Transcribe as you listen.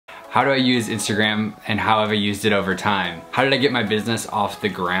How do I use Instagram and how have I used it over time? How did I get my business off the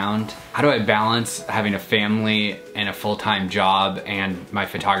ground? How do I balance having a family and a full-time job and my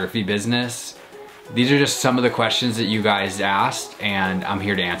photography business? These are just some of the questions that you guys asked, and I'm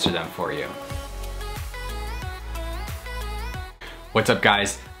here to answer them for you. What's up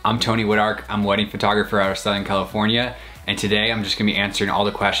guys? I'm Tony Wodarck. I'm a wedding photographer out of Southern California, and today I'm just gonna be answering all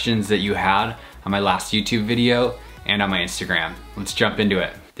the questions that you had on my last YouTube video and on my Instagram. Let's jump into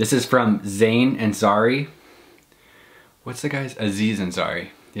it. This is from Zain Ansari. What's the guy's? Aziz Ansari.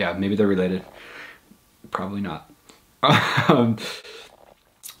 Yeah, maybe they're related. Probably not.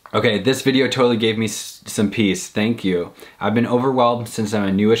 Okay, this video totally gave me some peace. Thank you. I've been overwhelmed since I'm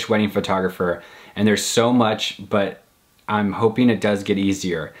a newish wedding photographer, and there's so much, but I'm hoping it does get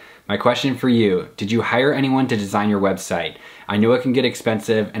easier. My question for you, did you hire anyone to design your website? I know it can get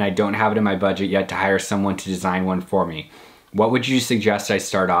expensive and I don't have it in my budget yet to hire someone to design one for me. What would you suggest I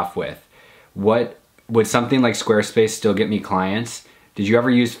start off with? Would something like Squarespace still get me clients? Did you ever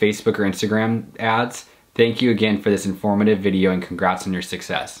use Facebook or Instagram ads? Thank you again for this informative video and congrats on your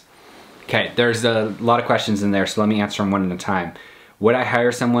success. Okay, there's a lot of questions in there, so let me answer them one at a time. Would I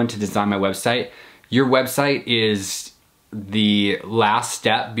hire someone to design my website? Your website is the last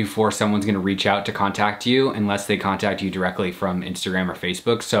step before someone's gonna reach out to contact you unless they contact you directly from Instagram or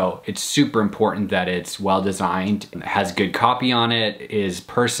Facebook. So it's super important that it's well designed, has good copy on it, is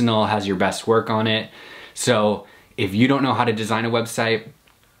personal, has your best work on it. So if you don't know how to design a website,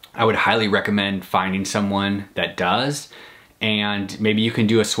 I would highly recommend finding someone that does, and maybe you can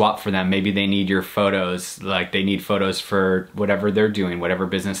do a swap for them. Maybe they need your photos, like they need photos for whatever they're doing, whatever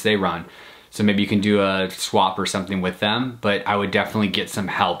business they run. So maybe you can do a swap or something with them, but I would definitely get some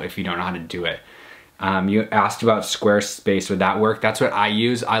help if you don't know how to do it. You asked about Squarespace, would that work? That's what I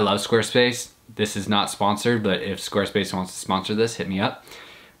use. I love Squarespace. This is not sponsored, but if Squarespace wants to sponsor this, hit me up.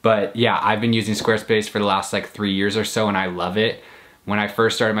 But yeah, I've been using Squarespace for the last like 3 years or so, and I love it. When I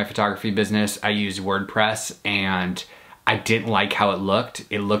first started my photography business, I used WordPress and I didn't like how it looked.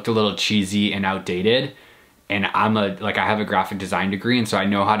 It looked a little cheesy and outdated. And I have a graphic design degree, and so I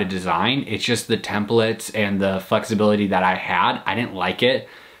know how to design. It's just the templates and the flexibility that I had, I didn't like it.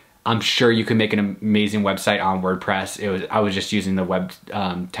 I'm sure you could make an amazing website on WordPress. I was just using the web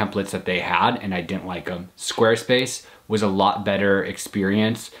templates that they had, and I didn't like them. Squarespace was a lot better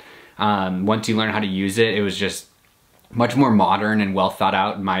experience. Once you learn how to use it, it was just much more modern and well thought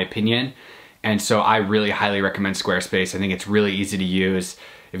out, in my opinion. And so I really highly recommend Squarespace. I think it's really easy to use.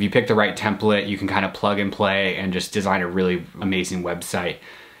 If you pick the right template, you can kind of plug and play and just design a really amazing website.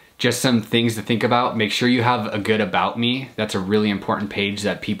 Just some things to think about. Make sure you have a good about me. That's a really important page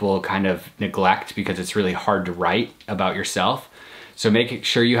that people kind of neglect because it's really hard to write about yourself. So make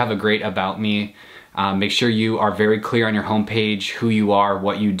sure you have a great about me. Make sure you are very clear on your homepage, who you are,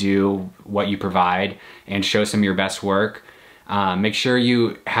 what you do, what you provide, and show some of your best work. Make sure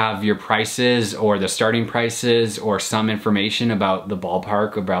you have your prices or the starting prices or some information about the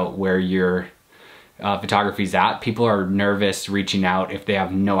ballpark, about where your photography's at. People are nervous reaching out if they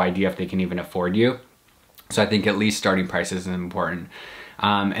have no idea if they can even afford you. So I think at least starting prices is important.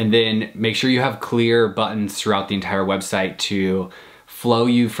 And then make sure you have clear buttons throughout the entire website to flow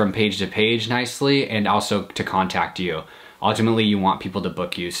you from page to page nicely and also to contact you. Ultimately, you want people to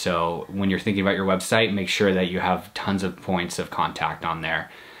book you, so when you're thinking about your website, make sure that you have tons of points of contact on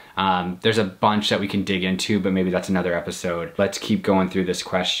there. There's a bunch that we can dig into, but maybe that's another episode. Let's keep going through this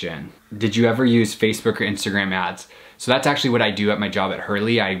question. Did you ever use Facebook or Instagram ads? So that's actually what I do at my job at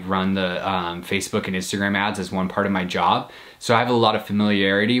Hurley. I run the Facebook and Instagram ads as one part of my job. So I have a lot of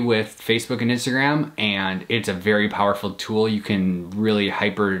familiarity with Facebook and Instagram, and it's a very powerful tool. You can really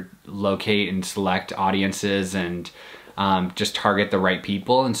hyper locate and select audiences and just target the right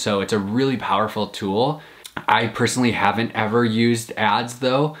people. And so it's a really powerful tool. I personally haven't ever used ads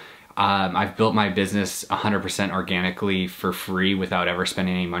though. I've built my business 100% organically for free without ever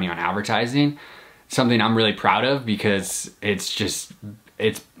spending any money on advertising. Something I'm really proud of because it's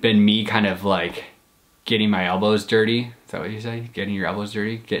been me kind of like getting my elbows dirty. Is that what you say? Getting your elbows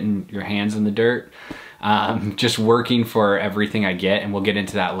dirty? Getting your hands in the dirt? Just working for everything I get, and we'll get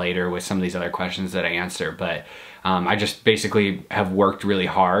into that later with some of these other questions that I answer. But I just basically have worked really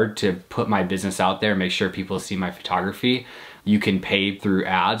hard to put my business out there, make sure people see my photography. You can pay through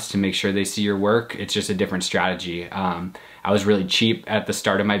ads to make sure they see your work. It's just a different strategy. I was really cheap at the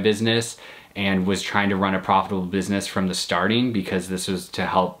start of my business and was trying to run a profitable business from the starting because this was to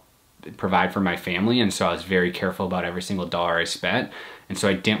help provide for my family, and so I was very careful about every single dollar I spent. And so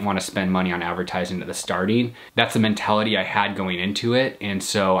I didn't want to spend money on advertising at the starting. That's the mentality I had going into it, and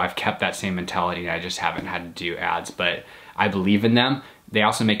so I've kept that same mentality. I just haven't had to do ads, but I believe in them. they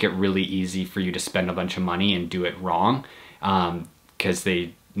also make it really easy for you to spend a bunch of money and do it wrong, because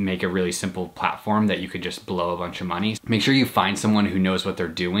they make a really simple platform that you could just blow a bunch of money. Make sure you find someone who knows what they're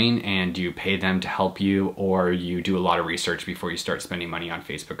doing and you pay them to help you, or you do a lot of research before you start spending money on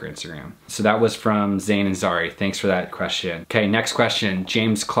Facebook or Instagram. So that was from Zane and Zari. Thanks for that question. Okay, next question,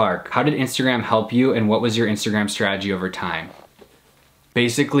 James Clark. How did Instagram help you and what was your Instagram strategy over time?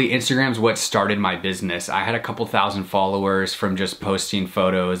 Basically, Instagram's what started my business. I had a couple thousand followers from just posting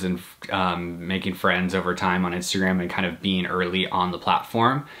photos and making friends over time on Instagram and kind of being early on the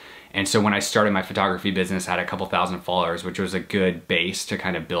platform. And so when I started my photography business, I had a couple thousand followers, which was a good base to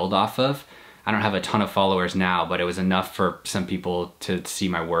kind of build off of. I don't have a ton of followers now, but it was enough for some people to see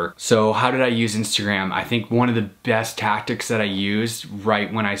my work. So how did I use Instagram? I think one of the best tactics that I used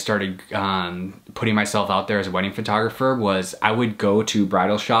right when I started putting myself out there as a wedding photographer was I would go to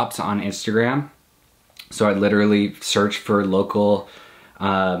bridal shops on Instagram. So I'd literally search for local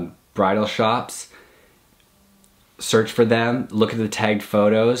bridal shops, search for them, look at the tagged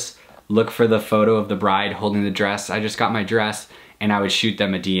photos, look for the photo of the bride holding the dress. I just got my dress, and I would shoot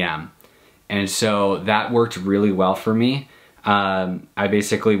them a DM. And so that worked really well for me. I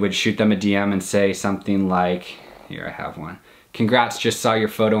basically would shoot them a DM and say something like, here I have one. Congrats, just saw your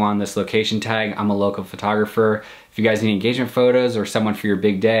photo on this location tag. I'm a local photographer. If you guys need engagement photos or someone for your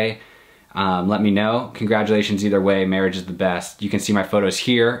big day, let me know. Congratulations either way, marriage is the best. You can see my photos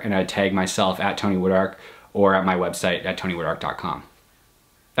here, and I tag myself at Tony Wodarck or at my website at tonywodarck.com.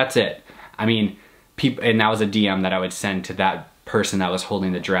 That's it. I mean, and that was a DM that I would send to that person that was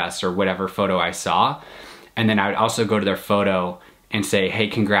holding the dress or whatever photo I saw. And then I would also go to their photo and say, hey,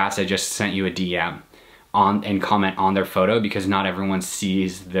 congrats, I just sent you a DM and comment on their photo, because not everyone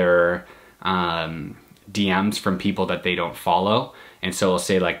sees their DMs from people that they don't follow. And so I'll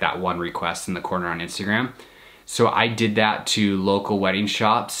say like that one request in the corner on Instagram. So I did that to local wedding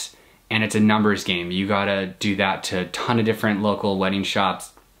shops, and it's a numbers game. You gotta do that to a ton of different local wedding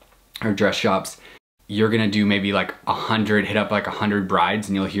shops or dress shops. You're gonna do maybe like 100, hit up like 100 brides,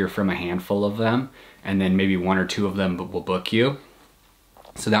 and you'll hear from a handful of them, and then maybe 1 or 2 of them will book you.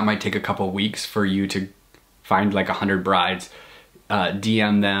 So that might take a couple weeks for you to find like 100 brides,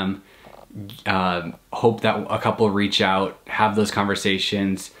 DM them, hope that a couple reach out, have those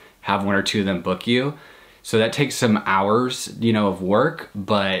conversations, have 1 or 2 of them book you. So that takes some hours, you know, of work,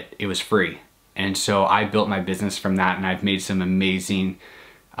 but it was free. And so I built my business from that, and I've made some amazing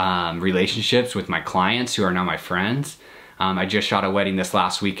relationships with my clients who are now my friends. I just shot a wedding this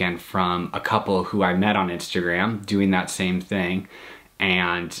last weekend from a couple who I met on Instagram doing that same thing.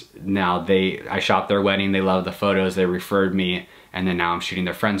 And now I shot their wedding, they loved the photos, they referred me, and then now I'm shooting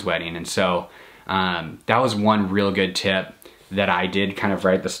their friend's wedding. And so that was one real good tip that I did kind of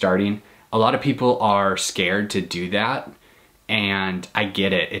right at the starting. A lot of people are scared to do that, and I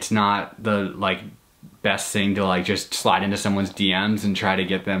get it. It's not the like best thing to like just slide into someone's DMs and try to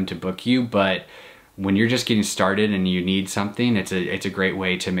get them to book you, but when you're just getting started and you need something, it's a great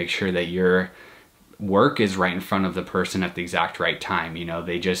way to make sure that your work is right in front of the person at the exact right time. You know,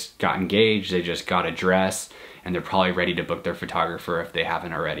 they just got engaged, they just got a dress, and they're probably ready to book their photographer if they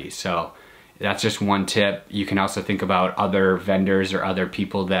haven't already. So that's just one tip. You can also think about other vendors or other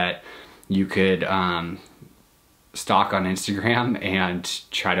people that you could stalk on Instagram and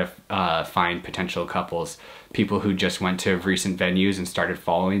try to find potential couples, people who just went to recent venues and started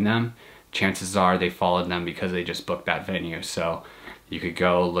following them. Chances are they followed them because they just booked that venue. So you could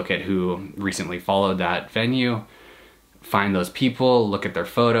go look at who recently followed that venue, find those people, look at their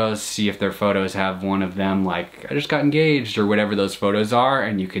photos, see if their photos have one of them like, I just got engaged, or whatever those photos are,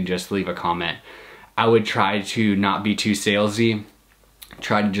 and you can just leave a comment. I would try to not be too salesy,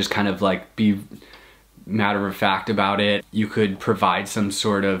 try to just kind of like be matter of fact about it. You could provide some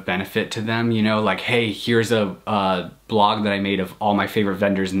sort of benefit to them, you know, like, hey, here's a blog that I made of all my favorite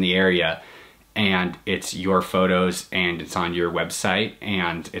vendors in the area, and it's your photos and it's on your website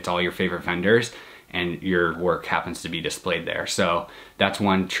and it's all your favorite vendors, and your work happens to be displayed there. So that's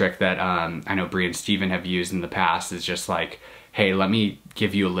one trick that I know Bree and Steven have used in the past, is just like, hey, let me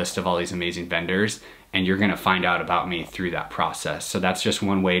give you a list of all these amazing vendors, and you're gonna find out about me through that process. So that's just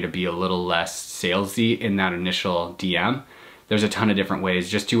one way to be a little less salesy in that initial DM. There's a ton of different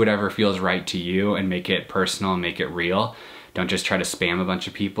ways. Just do whatever feels right to you and make it personal and make it real. Don't just try to spam a bunch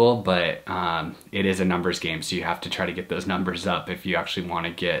of people, but it is a numbers game, so you have to try to get those numbers up if you actually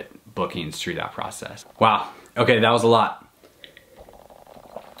wanna get bookings through that process. Wow, okay, that was a lot.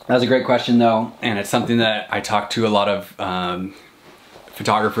 That was a great question though, and it's something that I talk to a lot of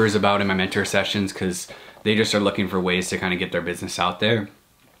photographers about in my mentor sessions, because they just are looking for ways to kind of get their business out there.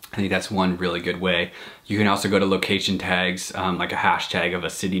 I think that's one really good way. You can also go to location tags, like a hashtag of a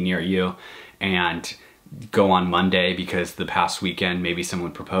city near you, and go on Monday because the past weekend maybe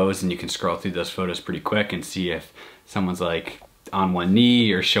someone proposed, and you can scroll through those photos pretty quick and see if someone's like on one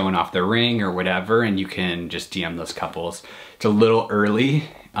knee or showing off their ring or whatever, and you can just DM those couples. It's a little early.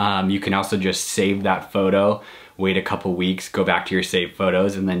 You can also just save that photo, wait a couple weeks, go back to your saved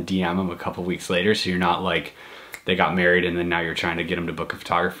photos, and then DM them a couple weeks later, so you're not like they got married and then now you're trying to get them to book a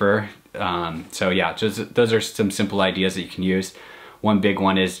photographer. So yeah, just, those are some simple ideas that you can use. One big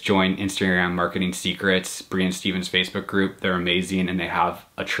one is join Instagram Marketing Secrets, Bree and Steven's Facebook group. They're amazing and they have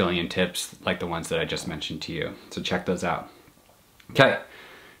a trillion tips like the ones that I just mentioned to you. So check those out. Okay,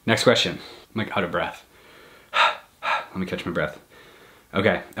 next question. I'm like out of breath. Let me catch my breath.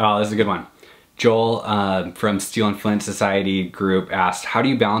 Okay, oh, this is a good one. Joel from Steel and Flint Society group asked, how do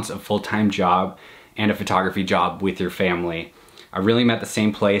you balance a full-time job and a photography job with your family? I really am at the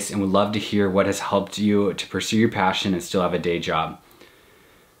same place and would love to hear what has helped you to pursue your passion and still have a day job.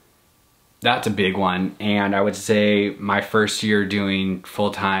 That's a big one, and I would say my first year doing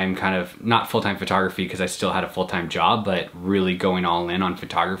full-time, kind of, not full-time photography because I still had a full-time job, but really going all in on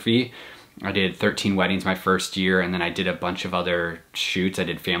photography. I did 13 weddings my first year, and then I did a bunch of other shoots. I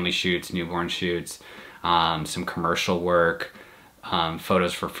did family shoots, newborn shoots, some commercial work,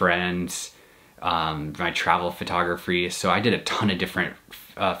 photos for friends, my travel photography. So I did a ton of different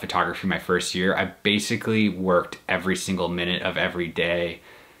photography my first year. I basically worked every single minute of every day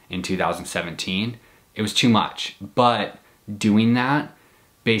in 2017. It was too much, but doing that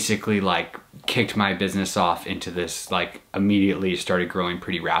basically like kicked my business off into this, like immediately started growing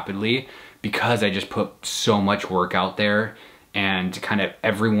pretty rapidly because I just put so much work out there, and kind of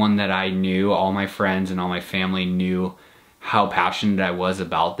everyone that I knew, all my friends and all my family knew how passionate I was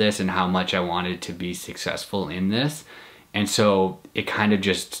about this and how much I wanted to be successful in this. And so it kind of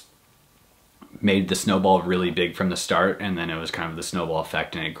just made the snowball really big from the start, and then it was kind of the snowball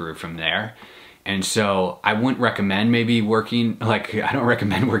effect and it grew from there. And so I wouldn't recommend maybe working, like I don't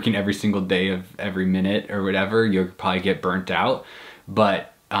recommend working every single day of every minute or whatever. You'll probably get burnt out, but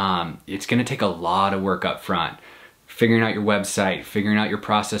it's gonna take a lot of work up front. Figuring out your website, figuring out your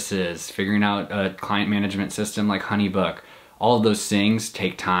processes, figuring out a client management system like Honeybook, all of those things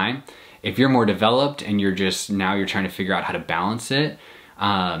take time. If you're more developed and you're just, now you're trying to figure out how to balance it,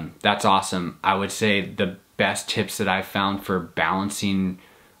 that's awesome. I would say the best tips that I've found for balancing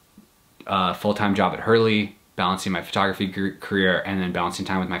a full-time job at Hurley, balancing my photography career, and then balancing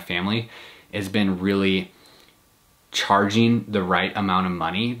time with my family has been really charging the right amount of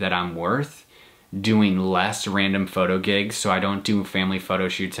money that I'm worth, doing less random photo gigs. So I don't do family photo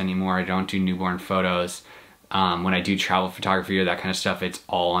shoots anymore. I don't do newborn photos. When I do travel photography or that kind of stuff, it's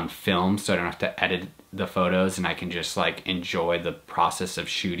all on film, so I don't have to edit the photos, and I can just like enjoy the process of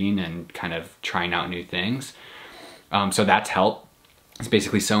shooting and kind of trying out new things. So that's helped. It's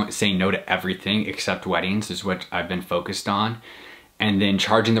basically saying no to everything except weddings is what I've been focused on. And then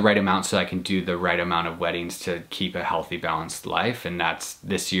charging the right amount so I can do the right amount of weddings to keep a healthy, balanced life. And that's,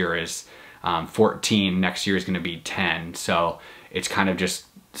 this year is 14, next year is gonna be 10. So it's kind of just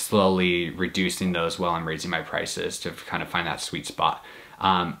slowly reducing those while I'm raising my prices to kind of find that sweet spot.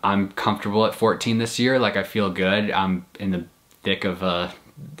 I'm comfortable at 14 this year, like I feel good. I'm in the thick of a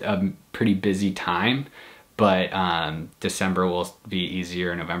pretty busy time, but December will be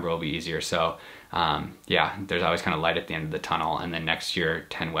easier, November will be easier. So yeah, there's always kind of light at the end of the tunnel, and then next year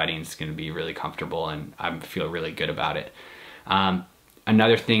 10 weddings is going to be really comfortable, and I feel really good about it.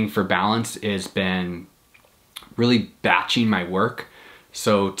 Another thing for balance has been really batching my work.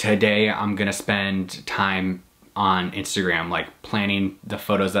 So today I'm gonna spend time on Instagram, like planning the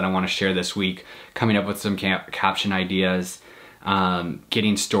photos that I want to share this week, coming up with some caption ideas,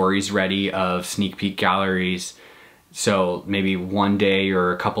 getting stories ready of sneak peek galleries. So maybe one day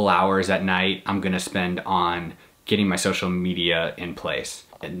or a couple hours at night I'm gonna spend on getting my social media in place.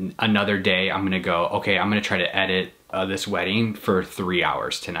 And another day I'm gonna go, okay, I'm gonna try to edit this wedding for 3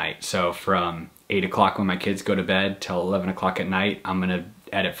 hours tonight. So from 8 o'clock when my kids go to bed till 11 o'clock at night, I'm gonna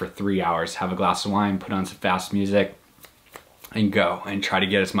edit for 3 hours, have a glass of wine, put on some fast music, and go and try to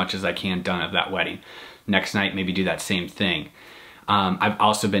get as much as I can done of that wedding. Next night, maybe do that same thing. I've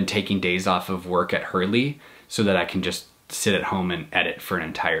also been taking days off of work at Hurley so that I can just sit at home and edit for an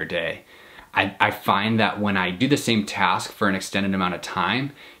entire day. I find that when I do the same task for an extended amount of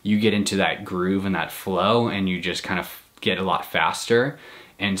time, you get into that groove and that flow, and you just kind of get a lot faster.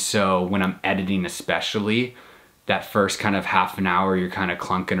 And so when I'm editing especially, that first kind of half an hour, you're kind of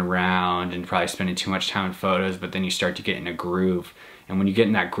clunking around and probably spending too much time in photos, but then you start to get in a groove. And when you get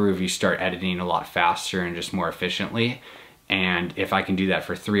in that groove, you start editing a lot faster and just more efficiently. And if I can do that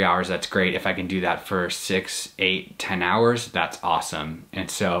for 3 hours, that's great. If I can do that for 6, 8, 10 hours, that's awesome. And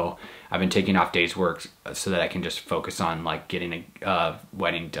so I've been taking off days work so that I can just focus on like getting a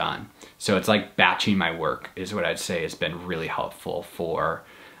wedding done. So it's like batching my work is what I'd say has been really helpful for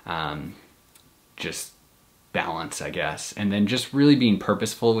just balance, I guess. And then just really being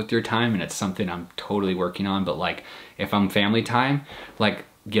purposeful with your time. And it's something I'm totally working on. But like if I'm family time, like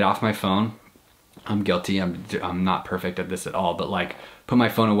get off my phone. I'm guilty. I'm not perfect at this at all, but like put my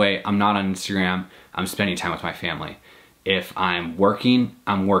phone away. I'm not on Instagram. I'm spending time with my family. If I'm working,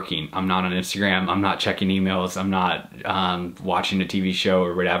 I'm working. I'm not on Instagram. I'm not checking emails. I'm not watching a TV show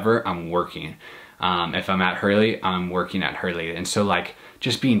or whatever. I'm working. If I'm at Hurley, I'm working at Hurley. And so like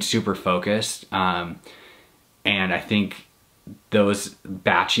just being super focused. And I think those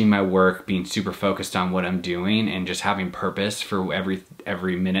batching my work, being super focused on what I'm doing and just having purpose for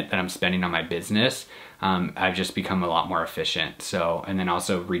every minute that I'm spending on my business, I've just become a lot more efficient. So, and then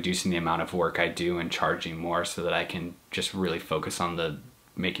also reducing the amount of work I do and charging more so that I can just really focus on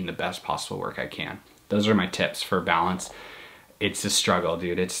making the best possible work I can. Those are my tips for balance. It's a struggle,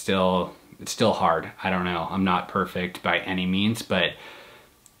 dude. It's still hard. I don't know. I'm not perfect by any means, but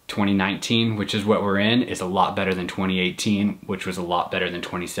 2019, which is what we're in, is a lot better than 2018, which was a lot better than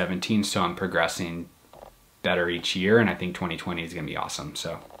 2017. So I'm progressing better each year, and I think 2020 is gonna be awesome.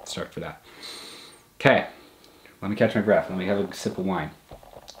 So start for that. Okay, let me catch my breath. Let me have a sip of wine.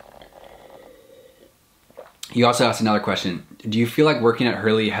 You also asked another question. Do you feel like working at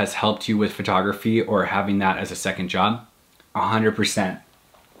Hurley has helped you with photography or having that as a second job? 100%.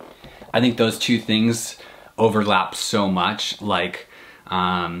 I think those two things overlap so much. Like,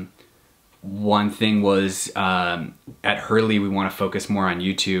 one thing was at Hurley, we want to focus more on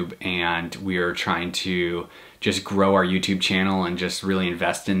YouTube, and we are trying to just grow our YouTube channel and just really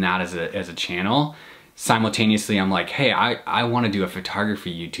invest in that as a channel. Simultaneously, I'm like, hey, I want to do a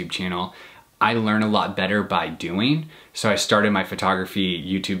photography YouTube channel. I learn a lot better by doing. So I started my photography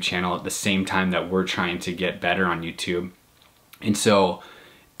YouTube channel at the same time that we're trying to get better on YouTube. And so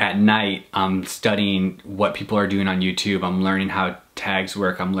at night, I'm studying what people are doing on YouTube. I'm learning how tags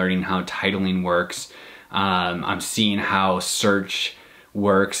work. I'm learning how titling works. I'm seeing how search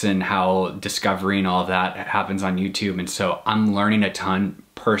works and how discovery and all of that happens on YouTube. And so I'm learning a ton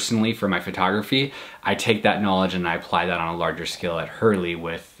personally for my photography. I take that knowledge and I apply that on a larger scale at Hurley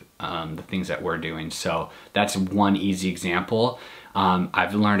with the things that we're doing. So that's one easy example.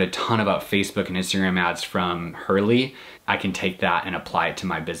 I've learned a ton about Facebook and Instagram ads from Hurley. I can take that and apply it to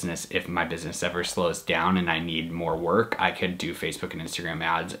my business. If my business ever slows down and I need more work, I could do Facebook and Instagram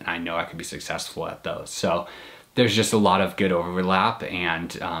ads, and I know I could be successful at those. So there's just a lot of good overlap,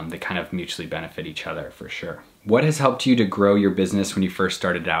 and they kind of mutually benefit each other for sure. What has helped you to grow your business when you first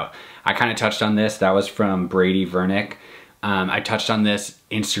started out? I kind of touched on this. That was from Brady Vernick. I touched on this.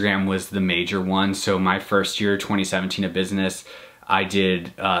 Instagram was the major one. So my first year, 2017 of business, I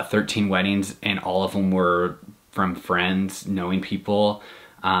did 13 weddings, and all of them were from friends, knowing people,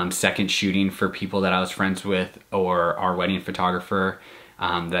 second shooting for people that I was friends with, or our wedding photographer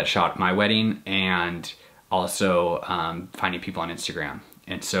that shot my wedding, and also finding people on Instagram.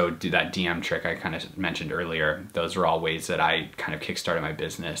 And so do that DM trick I kind of mentioned earlier. Those are all ways that I kind of kickstarted my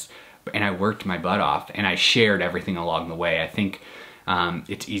business. And I worked my butt off, and I shared everything along the way. I think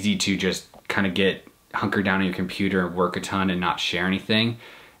it's easy to just kind of get hunkered down on your computer, work a ton, and not share anything.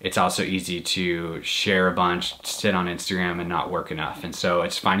 It's also easy to share a bunch, sit on Instagram, and not work enough. And so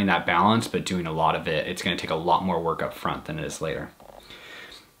it's finding that balance, but doing a lot of it. It's gonna take a lot more work up front than it is later.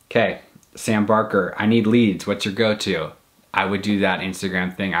 Okay, Sam Barker, I need leads. What's your go-to? I would do that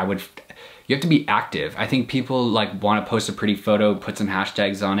Instagram thing. You have to be active. I think people like want to post a pretty photo, put some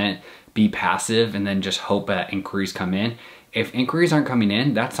hashtags on it, be passive, and then just hope that inquiries come in. If inquiries aren't coming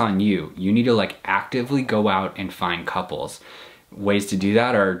in, that's on you. You need to like actively go out and find couples. Ways to do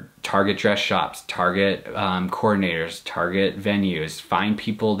that are target dress shops, target coordinators, target venues, find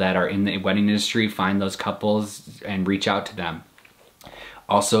people that are in the wedding industry, find those couples and reach out to them.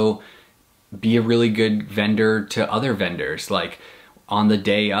 Also, be a really good vendor to other vendors. Like on the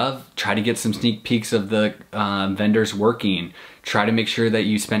day of, try to get some sneak peeks of the vendors working. Try to make sure that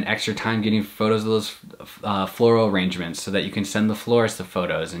you spend extra time getting photos of those floral arrangements so that you can send the florist the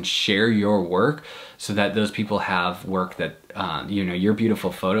photos and share your work so that those people have work that, you know, your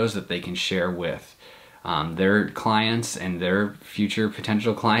beautiful photos that they can share with their clients and their future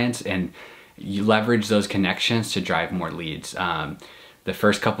potential clients, and you leverage those connections to drive more leads. The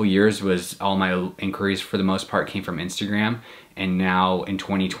first couple years was all my inquiries for the most part came from Instagram, and now in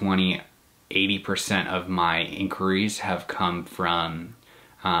 2020, 80% of my inquiries have come from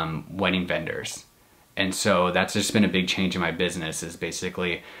wedding vendors. And so that's just been a big change in my business, is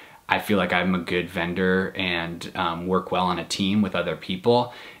basically I feel like I'm a good vendor and work well on a team with other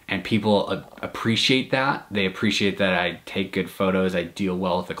people, and people appreciate that. They appreciate that I take good photos, I deal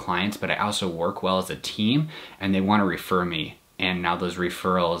well with the clients, but I also work well as a team, and they want to refer me. And now those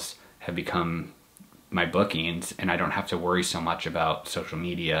referrals have become my bookings, and I don't have to worry so much about social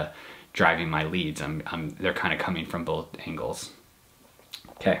media driving my leads. They're kind of coming from both angles.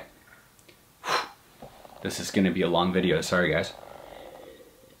 Okay. This is going to be a long video. Sorry, guys.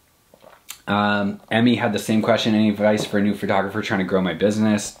 Emmy had the same question. Any advice for a new photographer trying to grow my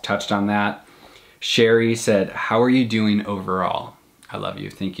business? Touched on that. Sherry said, how are you doing overall? I love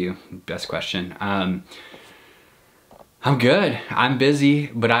you. Thank you. Best question. I'm good. I'm busy,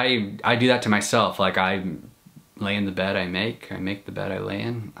 but I do that to myself. Like, I lay in the bed I make the bed I lay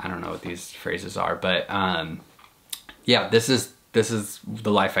in. I don't know what these phrases are, but yeah, this is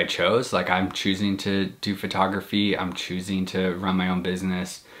the life I chose. Like, I'm choosing to do photography. I'm choosing to run my own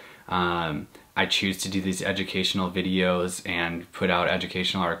business. I choose to do these educational videos and put out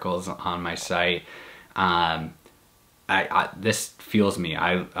educational articles on my site. This fuels me.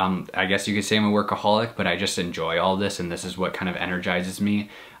 I guess you could say I'm a workaholic, but I just enjoy all this, and this is what kind of energizes me.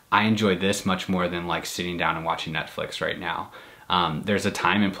 I enjoy this much more than like sitting down and watching Netflix right now. There's a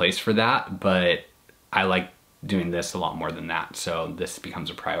time and place for that, but I like doing this a lot more than that. So this becomes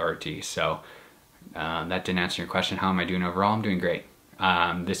a priority. So that didn't answer your question. How am I doing overall? I'm doing great.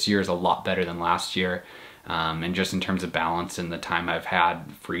 This year is a lot better than last year. And just in terms of balance and the time I've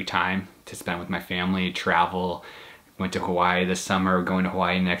had free time to spend with my family, travel, went to Hawaii this summer, going to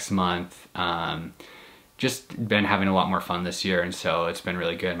Hawaii next month. Just been having a lot more fun this year, and so it's been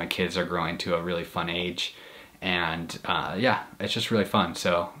really good. My kids are growing to a really fun age, and yeah, it's just really fun.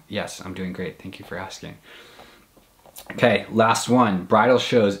 So yes, I'm doing great. Thank you for asking. Okay, last one. Bridal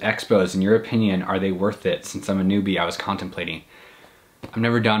shows, expos, in your opinion, are they worth it? Since I'm a newbie, I was contemplating. I've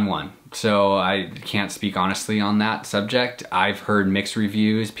never done one, so I can't speak honestly on that subject. I've heard mixed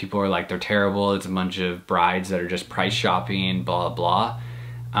reviews. People are like, they're terrible. It's a bunch of brides that are just price shopping, blah, blah.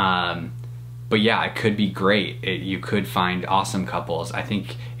 But yeah, it could be great. You could find awesome couples. I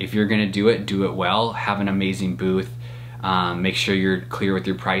think if you're gonna do it well. Have an amazing booth. Make sure you're clear with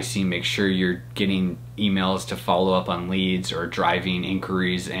your pricing. Make sure you're getting emails to follow up on leads or driving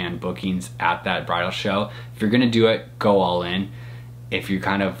inquiries and bookings at that bridal show. If you're gonna do it, go all in. If you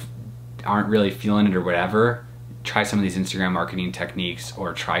kind of aren't really feeling it or whatever, try some of these Instagram marketing techniques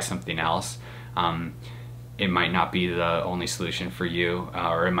or try something else. It might not be the only solution for you,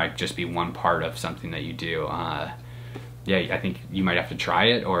 or it might just be one part of something that you do. Yeah, I think you might have to try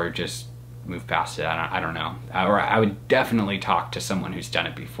it or just move past it. I don't know. Or I would definitely talk to someone who's done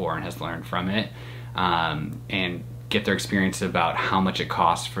it before and has learned from it, and get their experience about how much it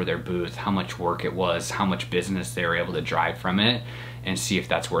costs for their booth, how much work it was, how much business they were able to drive from it, and see if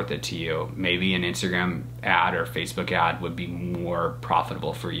that's worth it to you. Maybe an Instagram ad or Facebook ad would be more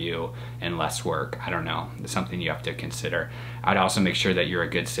profitable for you and less work. I don't know. It's something you have to consider. I'd also make sure that you're a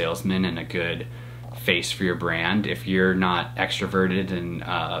good salesman and a good face for your brand. If you're not extroverted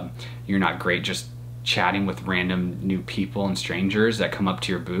and you're not great just chatting with random new people and strangers that come up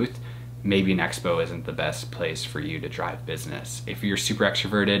to your booth, maybe an expo isn't the best place for you to drive business. If you're super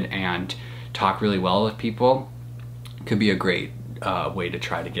extroverted and talk really well with people, it could be a great way to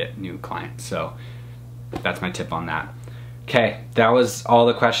try to get new clients. So that's my tip on that. Okay, that was all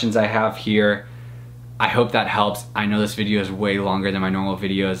the questions I have here. I hope that helps. I know this video is way longer than my normal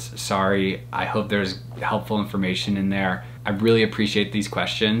videos. Sorry. I hope there's helpful information in there. I really appreciate these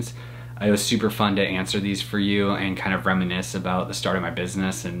questions. It was super fun to answer these for you and kind of reminisce about the start of my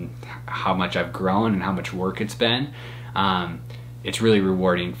business and how much I've grown and how much work it's been. It's really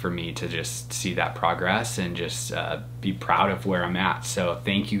rewarding for me to just see that progress and just be proud of where I'm at. So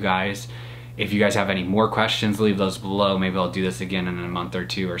thank you guys. If you guys have any more questions, leave those below. Maybe I'll do this again in a month or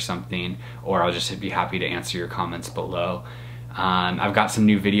two or something, or I'll just be happy to answer your comments below. I've got some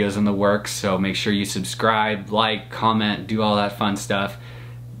new videos in the works, so make sure you subscribe, like, comment, do all that fun stuff.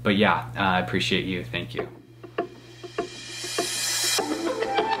 But yeah, I appreciate you. Thank you.